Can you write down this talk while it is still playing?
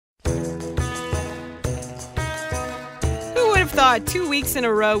have thought 2 weeks in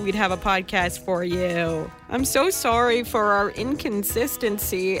a row we'd have a podcast for you. I'm so sorry for our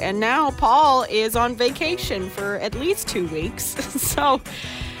inconsistency, and now Pol is on vacation for at least 2 weeks. So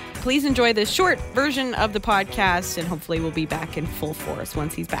please enjoy this short version of the podcast, and hopefully we'll be back in full force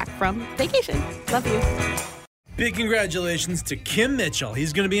once he's back from vacation. Love you. Big congratulations to Kim Mitchell.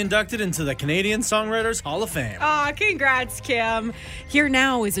 He's going to be inducted into the Canadian Songwriters Hall of Fame. Aw, congrats, Kim. Here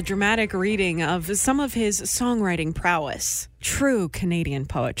now is a dramatic reading of some of his songwriting prowess. True Canadian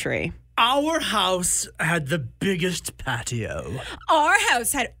poetry. Our house had the biggest patio. Our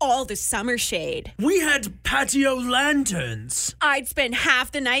house had all the summer shade. We had patio lanterns. I'd spend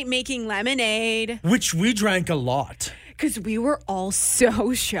half the night making lemonade. Which we drank a lot. 'Cause we were all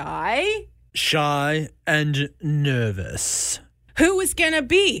so shy. Shy and nervous. Who was gonna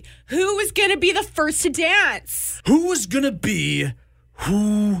be? Who was gonna be the first to dance? Who was gonna be?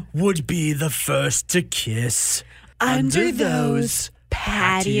 Who would be the first to kiss? Under those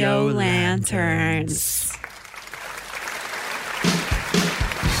patio lanterns.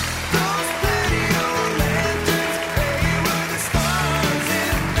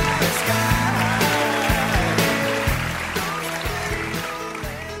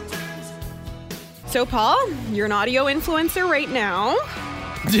 So, Pol, you're an audio influencer right now.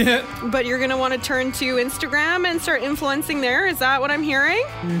 Yeah. But you're going to want to turn to Instagram and start influencing there. Is that what I'm hearing?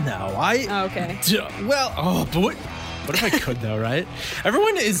 No, Okay. But what if I could, though, right?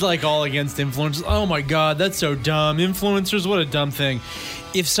 Everyone is, all against influencers. Oh, my God, that's so dumb. Influencers, what a dumb thing.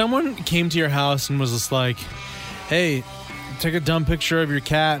 If someone came to your house and was just like, hey, take a dumb picture of your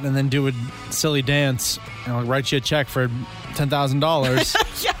cat and then do a silly dance, and I'll write you a check for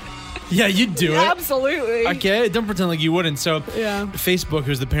 $10,000. Yeah. Yeah, you'd do it. Absolutely. Okay, don't pretend like you wouldn't. So yeah. Facebook,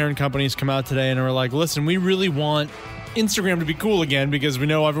 who's the parent company, has come out today and are like, listen, we really want Instagram to be cool again because we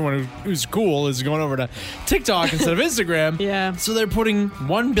know everyone who's cool is going over to TikTok instead of Instagram. Yeah. So they're putting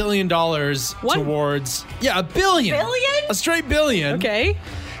 $1 billion towards... $1 billion. Billion? A straight billion. Okay.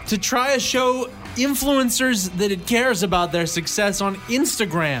 To try to show influencers that it cares about their success on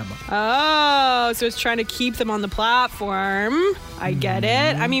Instagram. Oh, so it's trying to keep them on the platform. I get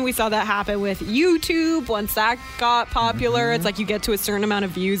it. I mean, we saw that happen with YouTube. Once that got popular, it's like you get to a certain amount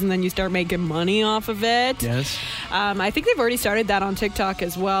of views and then you start making money off of it. Yes. I think they've already started that on TikTok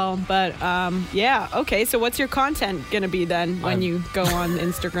as well. But yeah, okay. So what's your content going to be then when you go on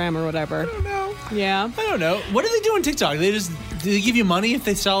Instagram or whatever? I don't know. Yeah. I don't know. What do they do on TikTok? Do they give you money if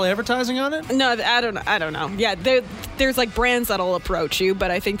they sell advertising on it? No, I don't know. Yeah, there's brands that'll approach you, but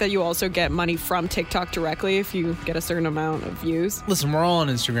I think that you also get money from TikTok directly if you get a certain amount of views. Listen, we're all on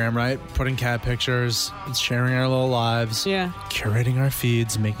Instagram, right? Putting cat pictures, sharing our little lives, curating our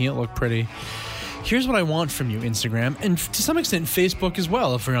feeds, making it look pretty. Here's what I want from you, Instagram, and to some extent Facebook as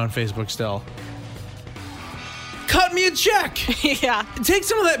well, if we're on Facebook still. Cut me a check. Yeah. Take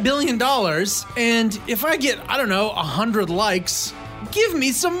some of that $1 billion, and if I get, 100 likes, give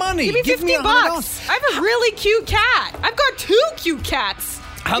me some money. Give me $50. I have a really cute cat. I've got 2 cute cats.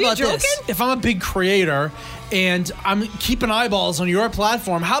 How about this? If I'm a big creator and I'm keeping eyeballs on your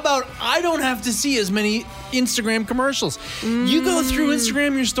platform, how about I don't have to see as many Instagram commercials? You go through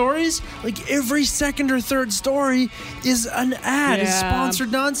Instagram, your stories, every second or third story is an ad, is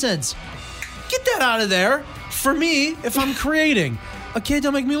sponsored nonsense. Get that out of there for me if I'm creating. Okay,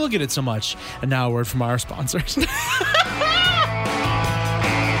 don't make me look at it so much. And now a word from our sponsors.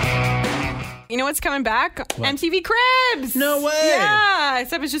 You know what's coming back? What? MTV Cribs. No way. Yeah,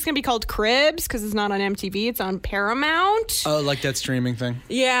 except it's just going to be called Cribs because it's not on MTV. It's on Paramount. Oh, like that streaming thing?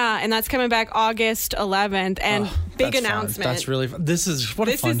 Yeah, and that's coming back August 11th. And big announcement. Fun. That's really fun. This is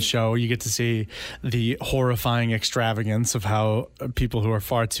a fun show. You get to see the horrifying extravagance of how people who are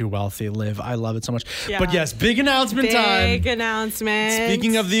far too wealthy live. I love it so much. Yeah. But yes, big announcement time. Big announcement.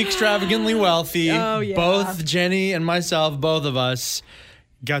 Speaking of the extravagantly wealthy, both Jenny and myself, both of us,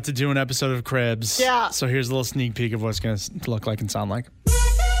 got to do an episode of Cribs. Yeah. So here's a little sneak peek of what it's going to look like and sound like.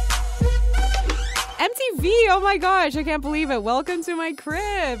 MTV, oh my gosh, I can't believe it. Welcome to my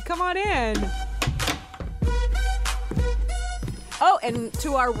crib. Come on in. Oh, and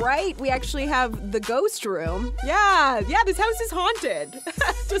to our right, we actually have the ghost room. Yeah, this house is haunted.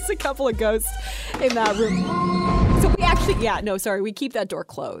 Just a couple of ghosts in that room. So we actually, we keep that door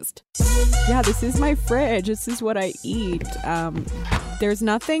closed. Yeah, this is my fridge. This is what I eat. There's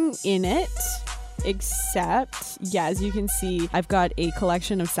nothing in it except, as you can see, I've got a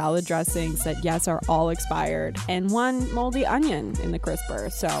collection of salad dressings that, are all expired, and one moldy onion in the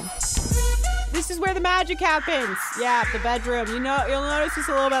crisper. So this is where the magic happens. Yeah, the bedroom. You'll notice it's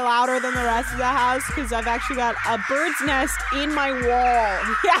a little bit louder than the rest of the house because I've actually got a bird's nest in my wall.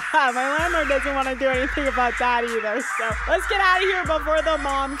 Yeah, my landlord doesn't want to do anything about that either. So let's get out of here before the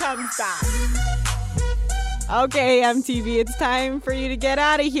mom comes back. Okay, MTV, it's time for you to get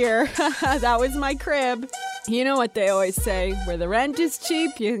out of here. That was my crib. You know what they always say, where the rent is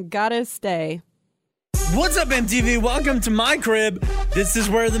cheap, you gotta stay. What's up, MTV? Welcome to my crib. This is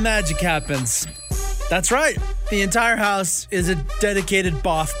where the magic happens. That's right. The entire house is a dedicated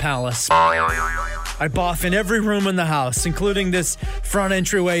boff palace. I boff in every room in the house, including this front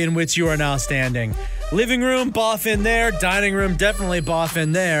entryway in which you are now standing. Living room, boff in there. Dining room, definitely boff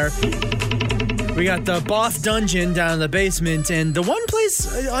in there. We got the boff dungeon down in the basement, and the one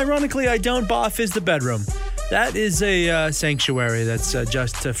place, ironically, I don't boff is the bedroom. That is a sanctuary that's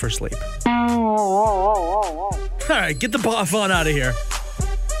just for sleep. All right, get the boff on out of here.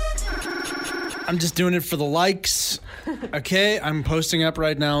 I'm just doing it for the likes. Okay, I'm posting up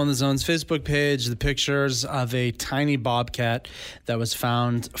right now on the Zone's Facebook page the pictures of a tiny bobcat that was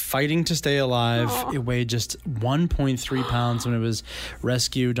found fighting to stay alive. Aww. It weighed just 1.3 pounds when it was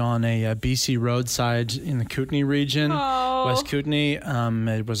rescued on a BC roadside in the Kootenay region, West Kootenay.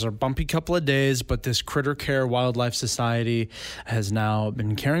 It was a bumpy couple of days, but this Critter Care Wildlife Society has now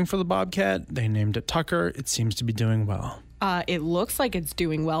been caring for the bobcat. They named it Tucker. It seems to be doing well. It looks like it's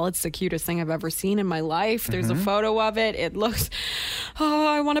doing well. It's the cutest thing I've ever seen in my life. There's a photo of it. It looks,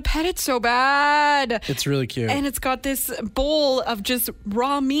 I want to pet it so bad. It's really cute. And it's got this bowl of just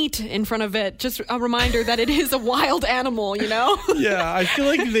raw meat in front of it. Just a reminder that it is a wild animal, you know? Yeah, I feel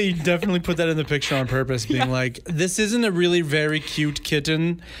like they definitely put that in the picture on purpose, being like, this isn't a really very cute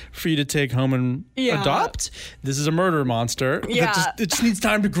kitten for you to take home and adopt. This is a murder monster. Yeah. It just needs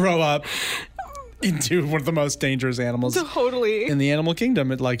time to grow up into one of the most dangerous animals totally in the animal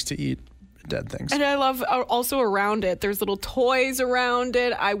kingdom. It likes to eat dead things. And I love also around it, there's little toys around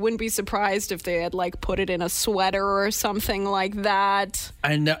it. I wouldn't be surprised if they had put it in a sweater or something like that.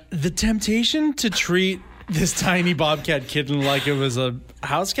 And the temptation to treat this tiny bobcat kitten like it was a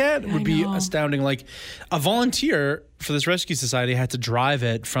house cat would be astounding. Like, a volunteer for this rescue society had to drive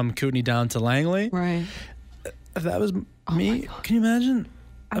it from Kootenay down to Langley. Right. If that was me, can you imagine?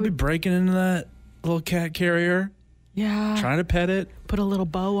 I'd be breaking into that little cat carrier. Yeah. Trying to pet it. Put a little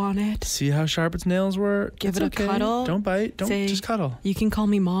bow on it. See how sharp its nails were. Give it a cuddle. Don't bite. Just cuddle. You can call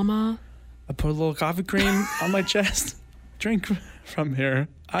me Mama. I put a little coffee cream on my chest. Drink from here.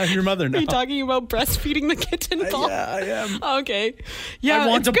 I'm your mother now. Are you talking about breastfeeding the kitten, Paul? Yeah, I am. Okay. Yeah, I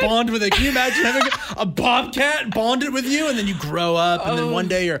want to bond with it. Can you imagine having a bobcat bonded with you, and then you grow up, and then one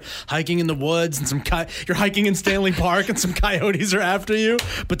day you're hiking in the woods, and you're hiking in Stanley Park, and some coyotes are after you,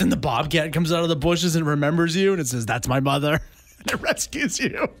 but then the bobcat comes out of the bushes and remembers you, and it says, "That's my mother," and it rescues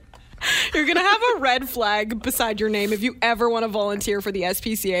you. You're going to have a red flag beside your name if you ever want to volunteer for the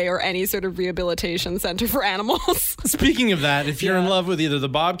SPCA or any sort of rehabilitation center for animals. Speaking of that, if you're in love with either the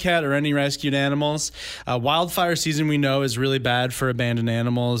bobcat or any rescued animals, wildfire season we know is really bad for abandoned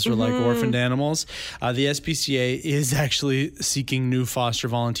animals or orphaned animals. The SPCA is actually seeking new foster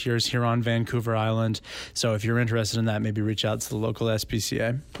volunteers here on Vancouver Island. So if you're interested in that, maybe reach out to the local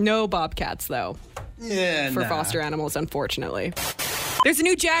SPCA. No bobcats, though. Yeah, for foster animals, unfortunately. There's a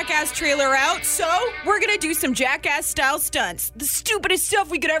new Jackass trailer out, so we're gonna do some Jackass-style stunts. The stupidest stuff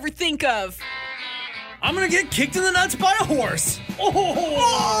we could ever think of. I'm gonna get kicked in the nuts by a horse.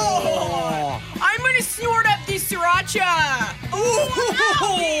 Oh! I'm gonna snort up the sriracha.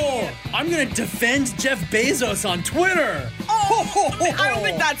 Oh! I'm gonna defend Jeff Bezos on Twitter. Oh! I don't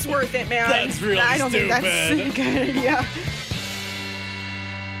think that's worth it, man. That's really I don't stupid. think that's a good idea.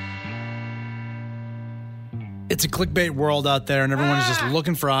 It's a clickbait world out there, and everyone is just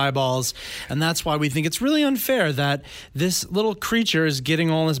looking for eyeballs. And that's why we think it's really unfair that this little creature is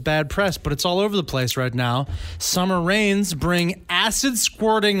getting all this bad press, but it's all over the place right now. Summer rains bring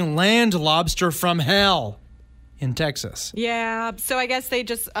acid-squirting land lobster from hell in Texas. Yeah, so I guess they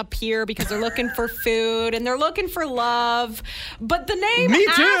just appear because they're looking for food and they're looking for love. But the name Me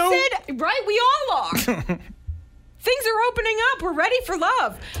too. Acid, right? We all are. Things are opening up. We're ready for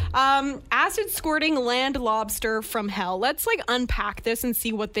love. Acid squirting land lobster from hell. Let's unpack this and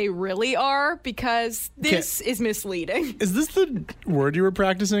see what they really are, because this is misleading. Is this the word you were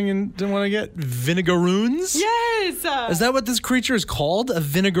practicing and didn't want to get? Vinegaroons? Yes. Is that what this creature is called? A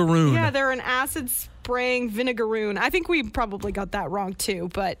vinegaroon? Yeah, they're an acid spraying vinegaroon. I think we probably got that wrong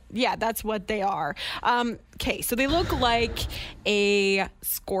too, but yeah, that's what they are. Okay, so they look like a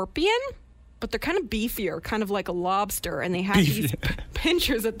scorpion. but they're kind of beefier, kind of like a lobster, and they have these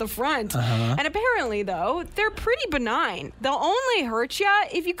pinchers at the front. And apparently, though, they're pretty benign. They'll only hurt you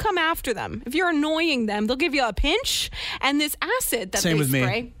if you come after them. If you're annoying them, they'll give you a pinch and this acid that Same they with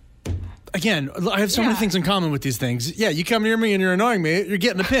spray. Me. Again, I have so many things in common with these things. Yeah, you come near me and you're annoying me, you're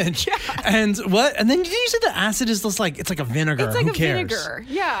getting a pinch. And what? And then you said the acid is just like, it's like a vinegar. It's like Who a cares? vinegar.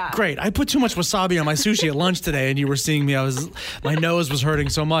 Yeah. Great. I put too much wasabi on my sushi at lunch today and you were seeing me. My nose was hurting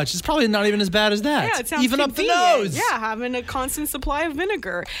so much. It's probably not even as bad as that. Yeah, it sounds even convenient. up the nose. Yeah, having a constant supply of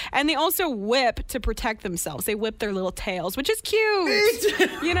vinegar. And they also whip to protect themselves. They whip their little tails, which is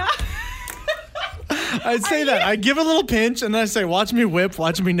cute. You know? I'd say that. I give a little pinch and then I say, watch me whip,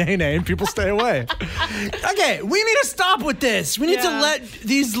 watch me nay-nay, and people stay away. Okay, we need to stop with this. We need to let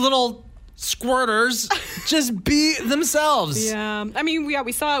these little squirters just be themselves. Yeah. I mean,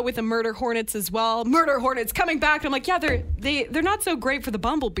 we saw it with the murder hornets as well. Murder hornets coming back. And I'm like, yeah, they're not so great for the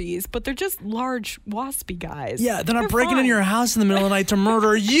bumblebees, but they're just large waspy guys. Yeah, they're not breaking into your house in the middle of the night to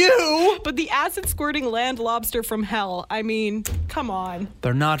murder you. But the acid squirting land lobster from hell, I mean, come on.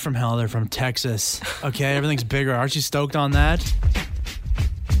 They're not from hell, they're from Texas. Okay, everything's bigger. Aren't you stoked on that?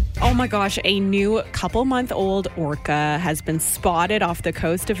 Oh my gosh, a new couple-month-old orca has been spotted off the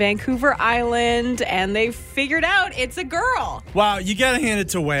coast of Vancouver Island, and they figured out it's a girl. Wow, you gotta hand it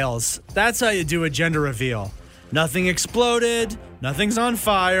to whales. That's how you do a gender reveal. Nothing exploded, nothing's on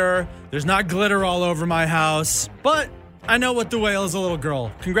fire, there's not glitter all over my house, but I know what the whale is, a little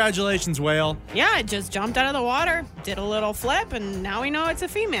girl. Congratulations, whale. Yeah, it just jumped out of the water, did a little flip, and now we know it's a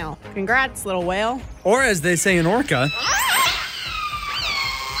female. Congrats, little whale. Or as they say in orca...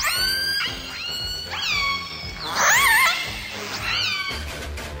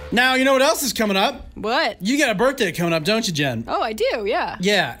 Now, you know what else is coming up? What? You got a birthday coming up, don't you, Jen? Oh, I do, yeah.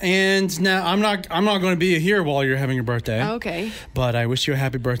 Yeah, and now I'm not going to be here while you're having your birthday. Okay. But I wish you a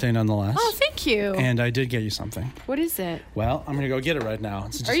happy birthday nonetheless. Oh, thank you. And I did get you something. What is it? Well, I'm going to go get it right now.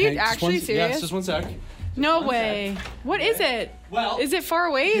 So Are you actually serious? Yeah, just one sec. No way. What is it? Well, is it far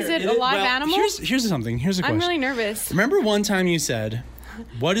away? Is it a live animal? Here's something. Here's a question. I'm really nervous. Remember one time you said,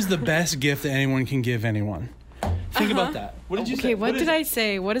 what is the best gift that anyone can give anyone? Think about that. What did you say? Okay, what did I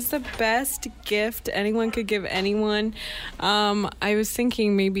say? What is the best gift anyone could give anyone? I was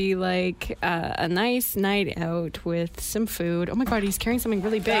thinking maybe like a nice night out with some food. Oh my God, he's carrying something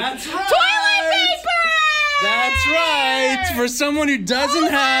really big. That's right. Toilet paper! That's right. For someone who doesn't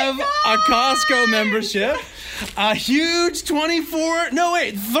have a Costco membership, a huge 30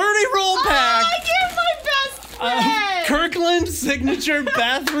 roll pack. I give my best friend. Kirkland signature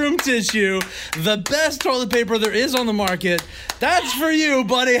bathroom tissue, the best toilet paper there is on the market. That's for you,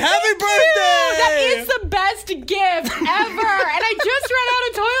 buddy. Happy birthday! That is the best gift ever. And I just ran out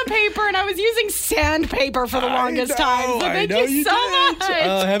of toilet paper, and I was using sandpaper for the longest time. So thank you so much.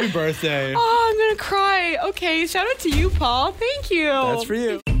 Happy birthday. Oh, I'm gonna cry. Okay, shout out to you, Paul. Thank you. That's for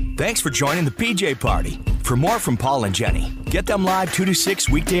you. Thanks for joining the PJ Party. For more from Pol and Jenny, get them live 2 to 6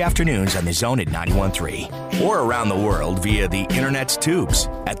 weekday afternoons on The Zone at 91.3. Or around the world via the internet's tubes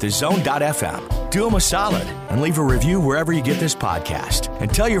at thezone.fm. Do them a solid and leave a review wherever you get this podcast.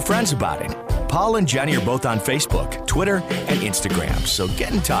 And tell your friends about it. Pol and Jenny are both on Facebook, Twitter, and Instagram, so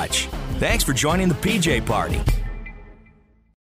get in touch. Thanks for joining the PJ Party.